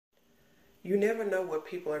You never know what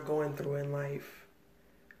people are going through in life.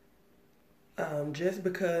 Just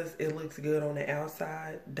because it looks good on the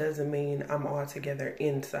outside doesn't mean I'm all together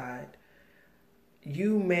inside.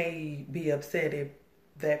 You may be upset at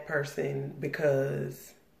that person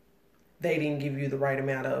because they didn't give you the right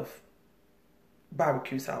amount of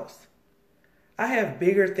barbecue sauce. I have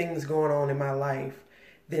bigger things going on in my life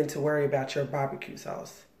than to worry about your barbecue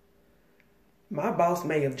sauce. My boss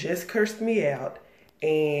may have just cursed me out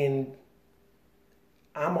and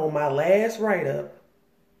I'm on my last write up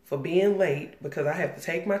for being late because I have to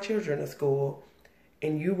take my children to school,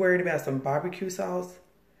 and you worried about some barbecue sauce.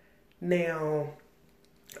 Now,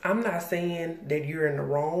 I'm not saying that you're in the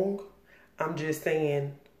wrong. I'm just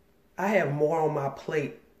saying I have more on my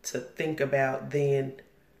plate to think about than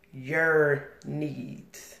your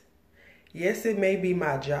needs. Yes, it may be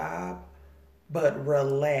my job, but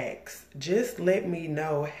relax. Just let me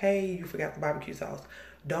know, hey, you forgot the barbecue sauce.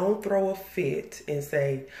 Don't throw a fit and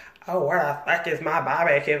say, oh, where the fuck is my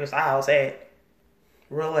barbecue sauce at?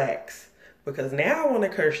 Relax. Because now I want to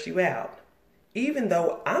curse you out. Even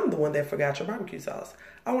though I'm the one that forgot your barbecue sauce,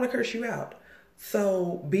 I want to curse you out.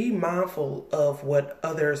 So be mindful of what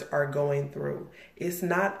others are going through. It's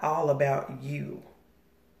not all about you.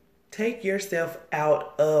 Take yourself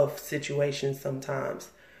out of situations sometimes.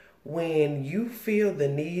 When you feel the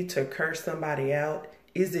need to curse somebody out,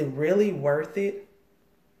 is it really worth it?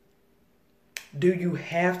 Do you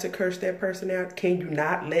have to curse that person out? Can you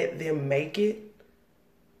not let them make it?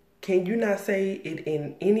 Can you not say it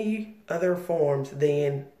in any other forms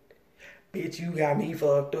than, bitch, you got me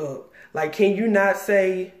fucked up? Like, can you not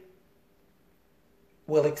say,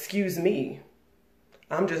 well, excuse me,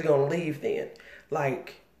 I'm just going to leave then?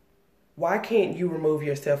 Like, why can't you remove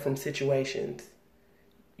yourself from situations?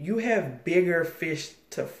 You have bigger fish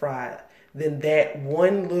to fry than that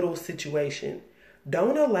one little situation.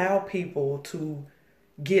 Don't allow people to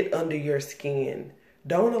get under your skin.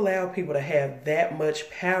 Don't allow people to have that much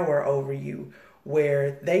power over you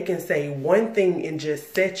where they can say one thing and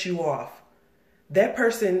just set you off. That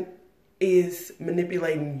person is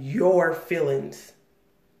manipulating your feelings.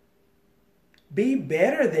 Be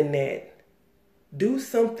better than that. Do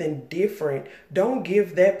something different. Don't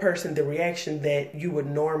give that person the reaction that you would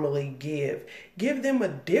normally give. Give them a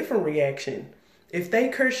different reaction. If they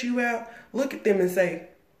curse you out, look at them and say,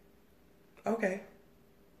 okay.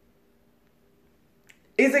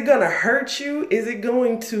 Is it going to hurt you? Is it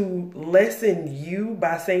going to lessen you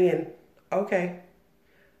by saying, okay?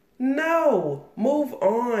 No, move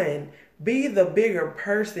on. Be the bigger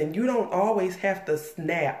person. You don't always have to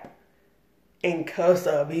snap and cuss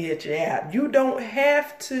a bitch out. You don't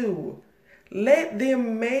have to. Let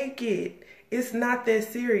them make it. It's not that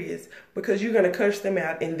serious because you're going to curse them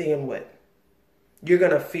out and then what? You're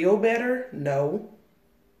going to feel better? No.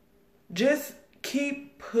 Just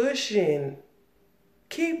keep pushing.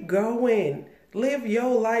 Keep going. Live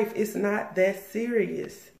your life. It's not that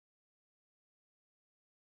serious.